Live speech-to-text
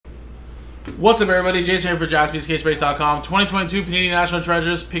What's up, everybody? Jason here for jaspyscasebreaks.com. 2022 Panini National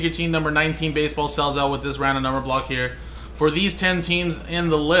Treasures. Pick your team number 19 baseball sells out with this random number block here. For these 10 teams in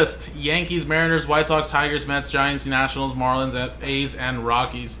the list: Yankees, Mariners, White Sox, Tigers, Mets, Giants, Nationals, Marlins, A's, and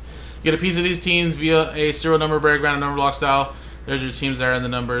Rockies. You get a piece of these teams via a serial number break, random number block style. There's your teams there and the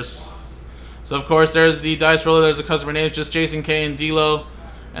numbers. So, of course, there's the dice roller. There's the customer names, just Jason K and D-Lo.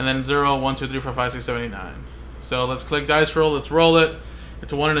 And then 0, 1, 2, 3, 4, 5, 6, 7, 8, 9. So let's click dice roll. Let's roll it.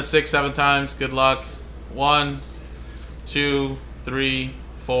 It's a 1 and a 6, 7 times. Good luck. 1, 2, 3,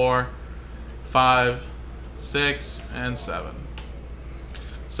 4, 5, 6, and 7.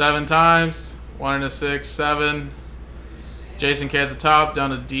 7 times. 1 and a 6, 7. Jason K at the top,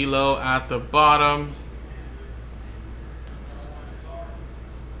 down to D-Lo at the bottom.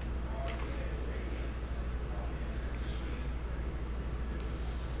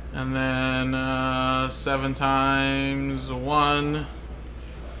 And then 7 times. 1,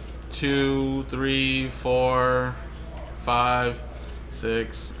 2, 3, 4, 5,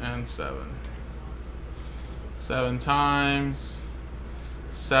 6, and 7. 7 times.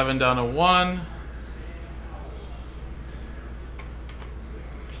 7 down to 1.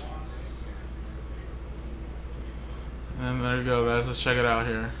 And there you go, guys. Let's check it out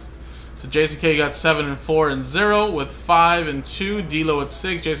here. So Jason K got 7 and 4 and 0 with 5 and 2. D-Lo at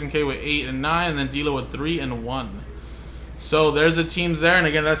 6. Jason K with 8 and 9. And then D-Lo with 3 and 1. So there's the teams there. And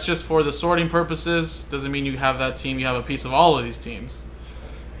again, that's just for the sorting purposes. Doesn't mean you have that team. You have a piece of all of these teams.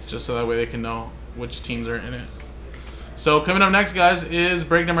 It's just so that way they can know which teams are in it. So coming up next, guys, is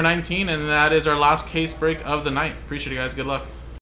break number 19. And that is our last case break of the night. Appreciate it, guys. Good luck.